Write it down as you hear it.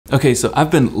Okay, so I've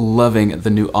been loving the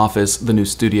new office, the new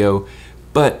studio,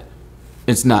 but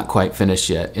it's not quite finished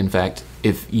yet. In fact,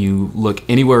 if you look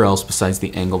anywhere else besides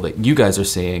the angle that you guys are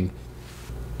seeing,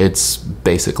 it's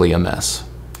basically a mess.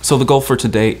 So the goal for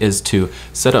today is to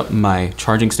set up my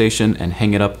charging station and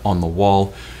hang it up on the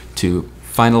wall, to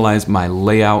finalize my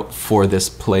layout for this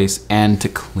place, and to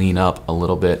clean up a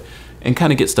little bit and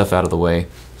kind of get stuff out of the way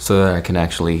so that I can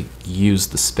actually use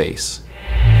the space.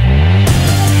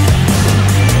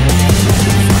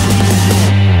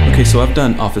 Okay, so I've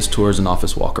done office tours and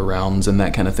office walkarounds and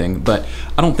that kind of thing, but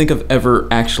I don't think I've ever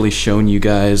actually shown you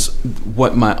guys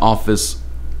what my office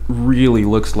really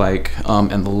looks like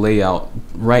and the layout.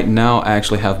 Right now I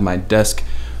actually have my desk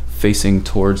facing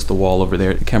towards the wall over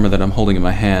there. The camera that I'm holding in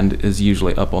my hand is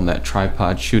usually up on that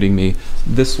tripod shooting me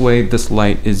this way. This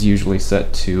light is usually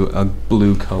set to a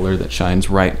blue color that shines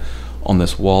right on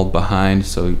this wall behind,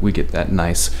 so we get that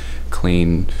nice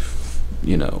clean,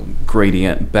 you know,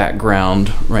 gradient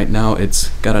background. Right now it's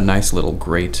got a nice little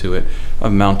gray to it.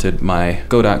 I've mounted my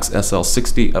Godox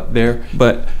SL60 up there,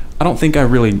 but I don't think I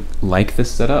really like this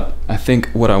setup. I think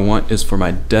what I want is for my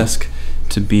desk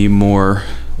to be more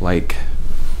like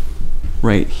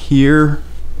right here,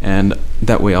 and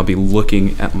that way I'll be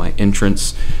looking at my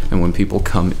entrance, and when people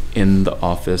come in the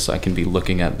office I can be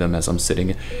looking at them as I'm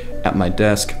sitting at my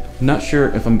desk. Not sure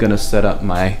if I'm gonna set up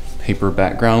my paper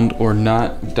background or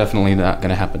not. Definitely not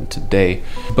gonna happen today,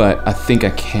 but I think I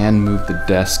can move the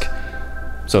desk.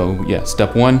 So yeah,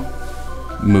 step one,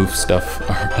 move stuff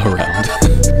around.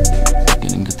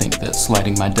 Beginning to think that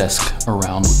sliding my desk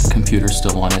around with the computer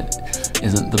still on it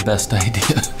isn't the best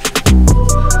idea.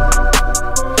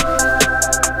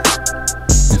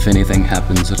 If anything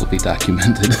happens, it'll be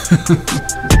documented.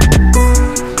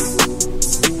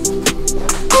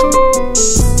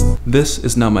 This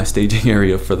is now my staging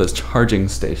area for this charging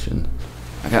station.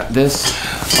 I got this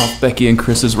off Becky and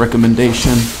Chris's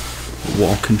recommendation,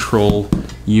 wall control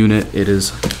unit. It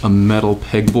is a metal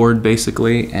pegboard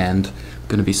basically, and I'm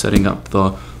gonna be setting up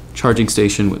the charging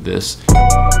station with this.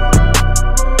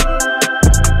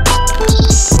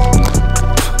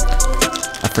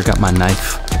 I forgot my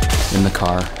knife in the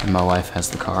car, and my wife has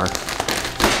the car.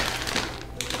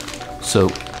 So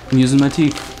I'm using my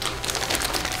teeth.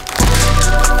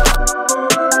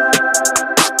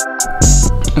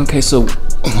 Okay, so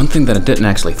one thing that I didn't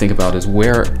actually think about is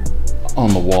where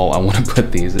on the wall I want to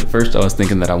put these. At first I was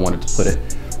thinking that I wanted to put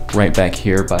it right back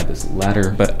here by this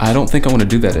ladder, but I don't think I want to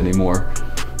do that anymore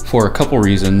for a couple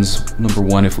reasons. Number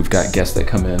one, if we've got guests that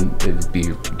come in, it would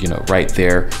be, you know, right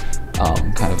there,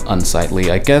 kind of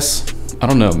unsightly. I guess, I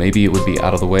don't know, maybe it would be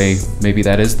out of the way. Maybe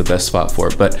that is the best spot for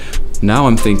it, but now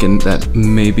I'm thinking that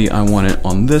maybe I want it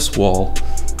on this wall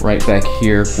right back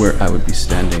here where I would be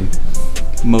standing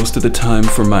most of the time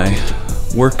for my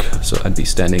work. So I'd be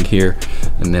standing here,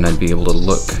 and then I'd be able to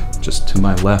look just to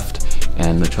my left,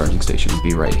 and the charging station would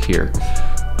be right here.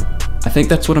 I think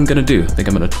that's what I'm gonna do. I think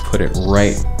I'm gonna put it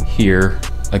right here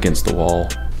against the wall.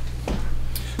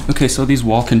 Okay, so these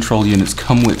wall control units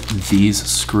come with these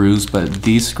screws, but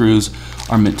these screws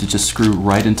are meant to just screw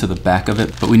right into the back of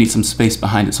it, but we need some space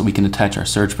behind it so we can attach our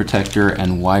surge protector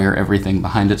and wire everything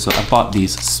behind it. So I bought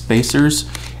these spacers,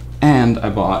 and I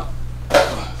bought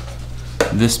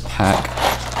this pack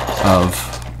of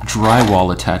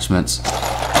drywall attachments,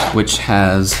 which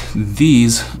has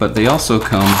these, but they also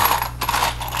come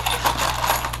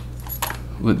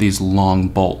with these long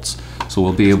bolts. So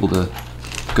we'll be able to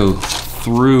go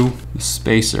through the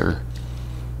spacer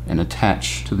and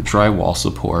attach to the drywall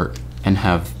support and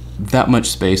have that much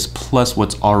space plus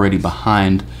what's already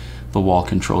behind the wall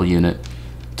control unit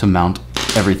to mount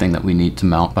everything that we need to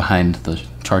mount behind the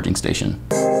charging station.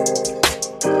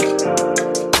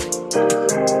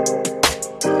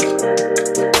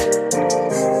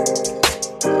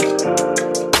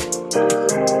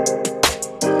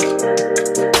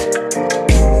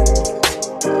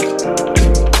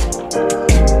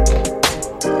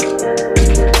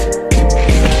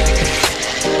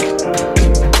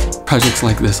 Projects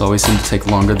like this always seem to take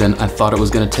longer than I thought it was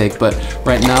gonna take, but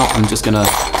right now I'm just gonna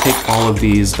take all of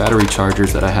these battery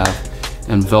chargers that I have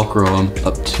and Velcro them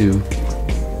up to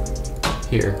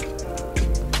here.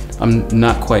 I'm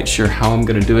not quite sure how I'm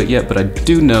gonna do it yet, but I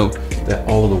do know that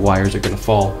all of the wires are gonna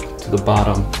fall to the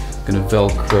bottom. I'm gonna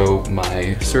Velcro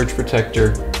my surge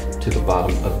protector to the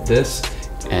bottom of this,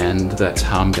 and that's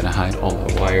how I'm gonna hide all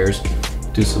my wires.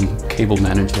 Do some cable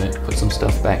management, put some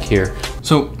stuff back here.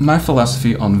 So my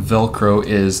philosophy on Velcro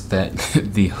is that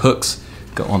the hooks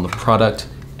go on the product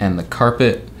and the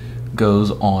carpet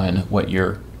goes on what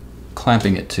you're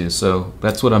clamping it to. So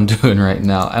that's what I'm doing right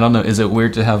now. I don't know, is it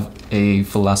weird to have a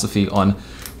philosophy on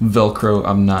Velcro,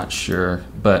 I'm not sure.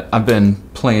 But I've been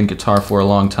playing guitar for a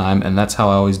long time, and that's how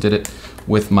I always did it,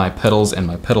 with my pedals and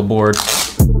my pedal board.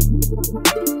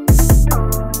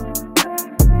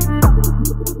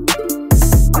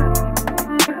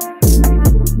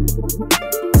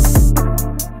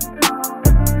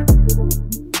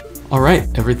 All right,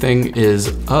 everything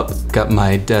is up. Got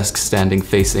my desk standing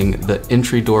facing the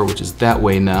entry door, which is that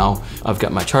way now. I've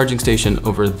got my charging station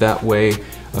over that way.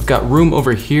 I've got room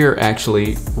over here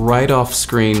actually right off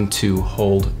screen to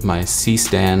hold my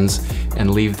C-stands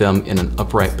and leave them in an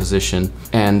upright position.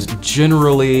 And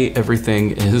generally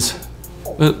everything is,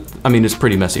 I mean, it's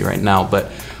pretty messy right now,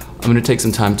 but I'm gonna take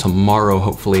some time tomorrow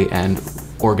hopefully and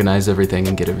organize everything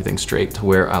and get everything straight to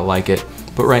where I like it.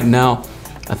 But right now,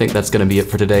 I think that's gonna be it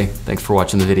for today. Thanks for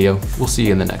watching the video. We'll see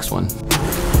you in the next one.